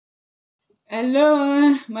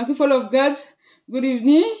Hello, my people of God. Good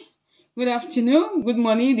evening, good afternoon, good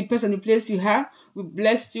morning, depends on the place you are. We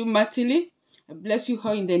bless you mightily. I bless you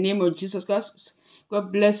all in the name of Jesus Christ.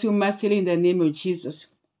 God bless you mightily in the name of Jesus.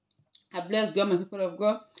 I bless God, my people of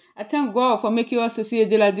God. I thank God for making us to see a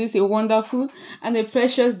day like this, a wonderful and a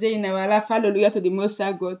precious day in our life. Hallelujah to the Most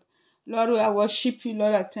High God. Lord, I worship you.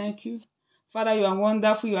 Lord, I thank you. Father, you are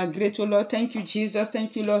wonderful. You are great, oh Lord. Thank you, Jesus.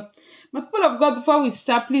 Thank you, Lord. My people of God, before we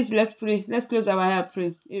start, please let's pray. Let's close our eye and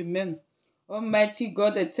pray. Amen. Almighty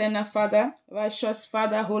God, eternal Father, righteous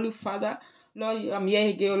Father, holy Father, Lord, I'm here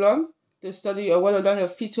again, Lord, to study your word on your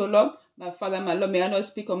feet, oh Lord. My Father, my Lord, may I not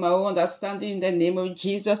speak on my own understanding in the name of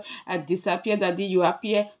Jesus. I disappear, that you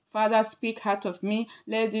appear. Father, speak out of me.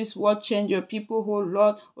 Let this word change your people, oh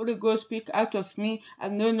Lord. Holy Ghost, speak out of me. I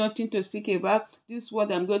know nothing to speak about. This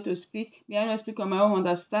word I'm going to speak, may I not speak on my own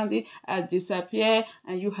understanding. I disappear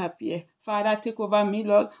and you appear. Father, take over me,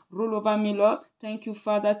 Lord. Rule over me, Lord. Thank you,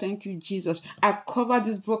 Father. Thank you, Jesus. I cover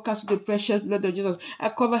this broadcast with the precious blood of Jesus. I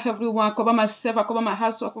cover everyone. I cover myself. I cover my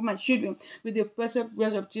house. I cover my children with the precious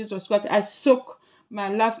blood of Jesus Christ. I soak my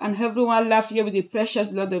life and everyone life here with the precious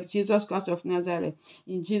blood of Jesus Christ of Nazareth.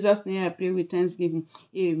 In Jesus' name I pray with thanksgiving.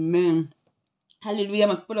 Amen. Hallelujah,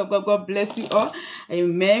 my people of God. God bless you all.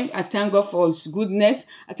 Amen. I thank God for his goodness.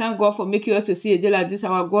 I thank God for making us to see a day like this.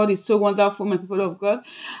 Our God is so wonderful, my people of God.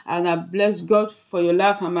 And I bless God for your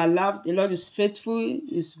life and my life. The Lord is faithful,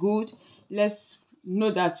 is good. Let's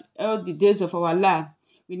know that all the days of our life,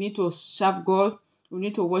 we need to serve God. We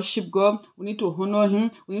need to worship God. We need to honor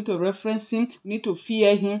Him. We need to reference Him. We need to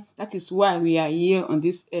fear Him. That is why we are here on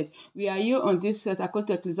this earth. We are here on this earth according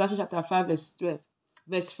to Ecclesiastes chapter 5, verse 12.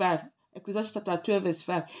 Verse 5. Ecclesiastes chapter 12, verse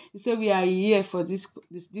 5. He said we are here for this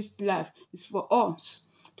life. It's for us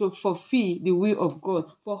to fulfill the will of God,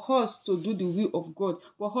 for us to do the will of God,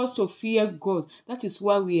 for us to fear God. That is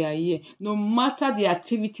why we are here. No matter the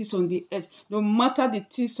activities on the earth, no matter the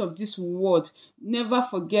things of this world, never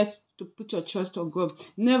forget to put your trust on God.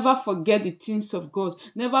 Never forget the things of God.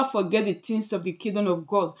 Never forget the things of the kingdom of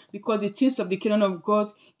God, because the things of the kingdom of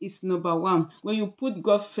God is number one. When you put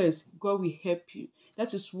God first, God will help you.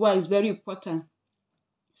 That is why it's very important.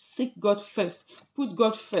 Seek God first. Put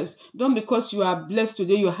God first. Don't because you are blessed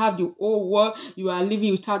today, you have the whole world, you are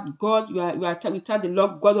living without God, you are without the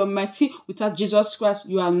Lord God Almighty, without Jesus Christ,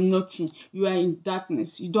 you are nothing. You are in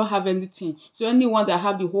darkness. You don't have anything. So anyone that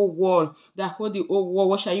have the whole world, that hold the whole world,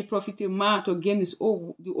 what shall you profit a man to gain the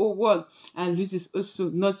whole world and lose this also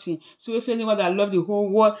nothing? So if anyone that love the whole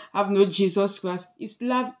world have no Jesus Christ, it's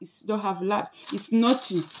life, it's don't have life. It's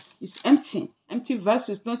nothing. It's empty. Empty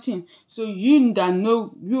vessel is nothing. So you that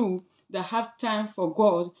know, you that have time for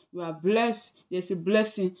God, you are blessed. There's a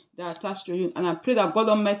blessing that attached to you. And I pray that God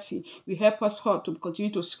Almighty will help us all to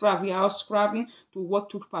continue to strive. We are all striving to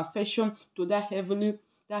work to perfection, to that heaven.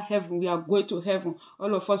 We are going to heaven.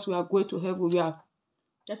 All of us, we are going to heaven.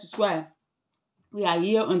 That is why we are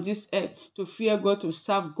here on this earth to fear God, to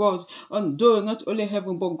serve God. Although not only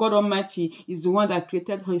heaven, but God Almighty is the one that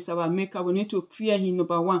created us, our maker. We need to fear Him,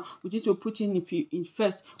 number one. We need to put Him in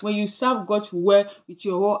first. When you serve God well, with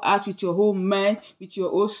your whole heart, with your whole mind, with your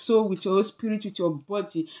whole soul, with your whole spirit, with your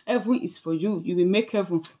body, heaven is for you. You will make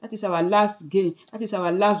heaven. That is our last gain. That is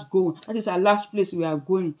our last goal. That is our last place we are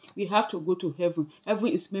going. We have to go to heaven. Heaven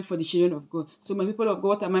is made for the children of God. So my people of God,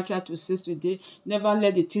 what am I trying to say today? Never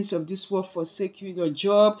let the things of this world forsake you. Your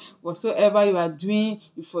job, whatsoever you are doing,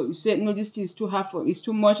 you say, no, this thing is too hard for, it's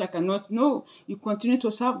too much, I cannot. No, you continue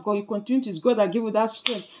to serve God. You continue to, it's God that give you that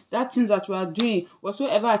strength. That things that you are doing,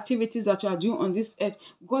 whatsoever activities that you are doing on this earth,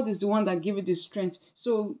 God is the one that give you the strength.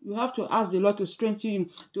 So you have to ask the Lord to strengthen you,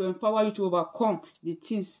 to empower you to overcome the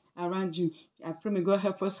things around you. I pray may God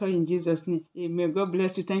help us all in Jesus' name. Amen. God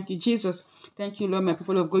bless you. Thank you, Jesus. Thank you, Lord, my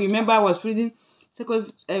people of God. Remember, I was reading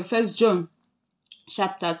First John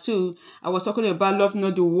chapter 2. I was talking about love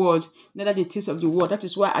not the world, neither the things of the world. That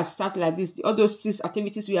is why I start like this. All those six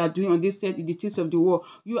activities we are doing on this set, the things of the world.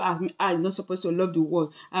 You are not supposed to love the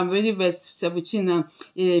world. I'm reading verse 17 now.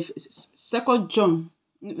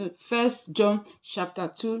 First John chapter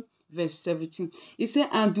 2, verse 17. It said,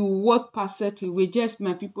 and the word passeth away. Just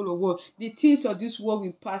my people of world. The things of this world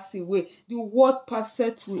will pass away. The word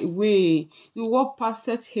passeth away. The word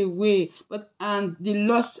passeth away. But and the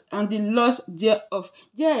loss thereof.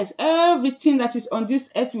 Yes, everything that is on this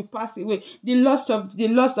earth will pass away. The loss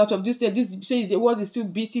out of this earth. This says the world is so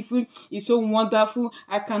beautiful, it's so wonderful.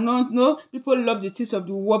 I cannot know. People love the things of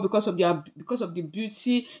the world because of the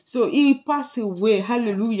beauty. So it will pass away.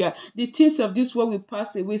 Hallelujah. The things of this world will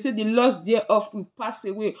pass away. Say the lust thereof will pass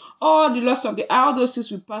away. All the lust of all those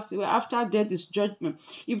things will pass away. After death is judgment.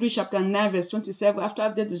 Hebrews chapter 9 verse 27.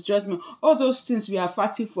 After death is judgment. All those things we are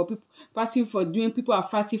fasting for, people are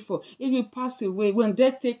fasting for, it will pass away. When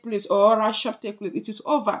death take place or rapture take place, it is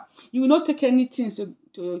over. You will not take anything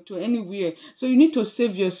to anywhere. So you need to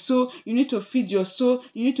save your soul. You need to feed your soul.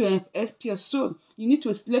 You need to help your soul. You need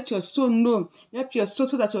to let your soul know. Help your soul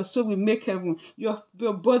so that your soul will make heaven. Your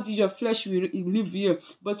body, your flesh will live here.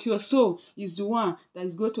 But your soul is the one that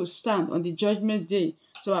is going to stand on the judgment day.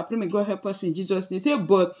 So I pray may God help us in Jesus' name. Say,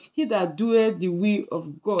 but he that doeth the will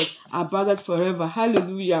of God abideth forever.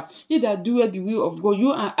 Hallelujah. He that doeth the will of God,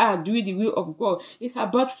 you and I doing the will of God, it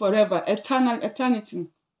abideth forever, eternity.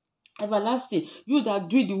 Everlasting. You that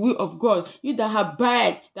do the will of God, you that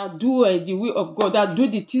abide, that do the will of God, that do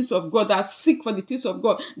the things of God, that seek for the things of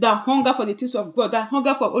God, that hunger for the things of God, that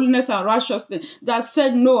hunger for holiness and righteousness, that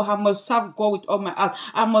said, no, I must serve God with all my heart.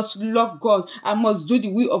 I must love God. I must do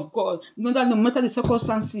the will of God. No matter the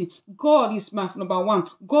circumstances, God is my number one.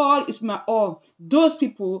 God is my all. Those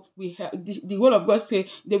people, we have the word of God say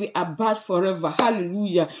they will abide forever.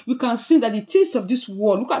 Hallelujah. You can see that the things of this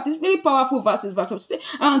world, look at this very powerful verses, verse of say,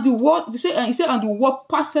 and the word, he said, and the word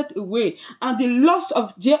passeth away, and the loss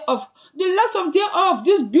of thereof,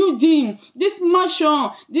 this building, this mansion,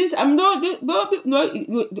 this the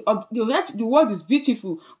word is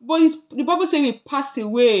beautiful, but the Bible says will pass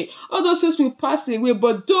away. All those things will pass away,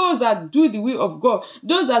 but those that do the will of God,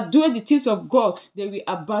 those that do the things of God, they will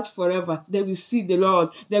abide forever. They will see the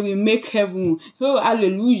Lord. They will make heaven. Oh,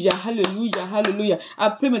 hallelujah, hallelujah, hallelujah. I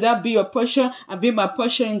pray may that be your portion and be my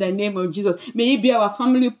portion in the name of Jesus. May it be our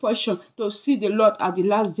family portion to see the Lord at the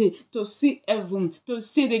last day, to see heaven, to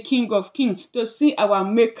see the King of Kings, to see our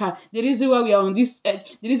Maker. The reason why we are on this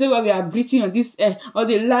earth, the reason why we are breathing on this earth, on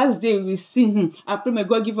the last day we will see Him. I pray may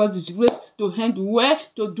God give us this grace to end well,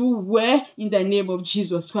 to do well in the name of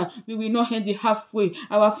Jesus Christ. We will not end it halfway.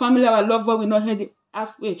 Our family, our loved one will not end it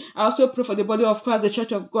halfway. I also pray for the body of Christ, the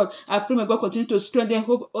church of God. I pray may God continue to strengthen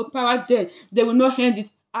hope, power there. They will not end it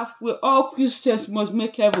halfway. All Christians must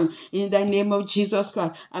make heaven in the name of Jesus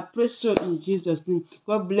Christ. I pray so in Jesus' name.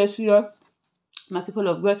 God bless you all. My people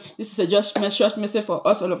of God, this is a just short message for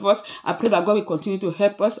us, all of us. I pray that God will continue to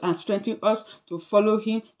help us and strengthen us to follow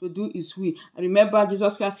Him, to do His will. And remember,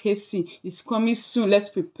 Jesus Christ hates sin. He's coming soon. Let's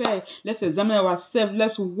prepare. Let's examine ourselves.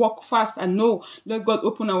 Let's walk fast and know. Let God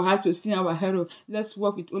open our eyes to see our hero. Let's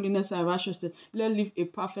walk with holiness and righteousness. Let's live a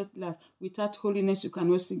perfect life. Without holiness, you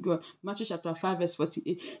cannot see God. Matthew chapter 5, verse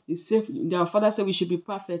 48. He said, our Father said we should be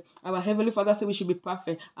perfect. Our Heavenly Father said we should be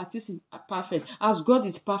perfect. Artists are perfect. As God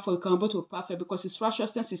is perfect, we can go to perfect because His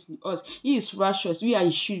righteousness is in us. He is righteous. We are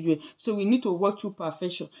His children. So we need to walk through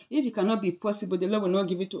perfection. If it cannot be possible, the Lord will not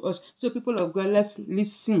give it to us. So people of God, let's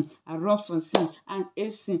listen and run from sin and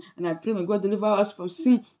hate sin. And I pray may God deliver us from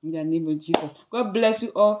sin in the name of Jesus. God bless you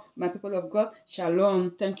all, my people of God.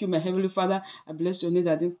 Shalom. Thank you, my Heavenly Father. I bless your name,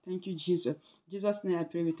 Daddy. Thank you, Jesus. In Jesus' name I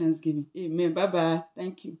pray with thanksgiving. Amen. Bye-bye.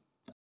 Thank you.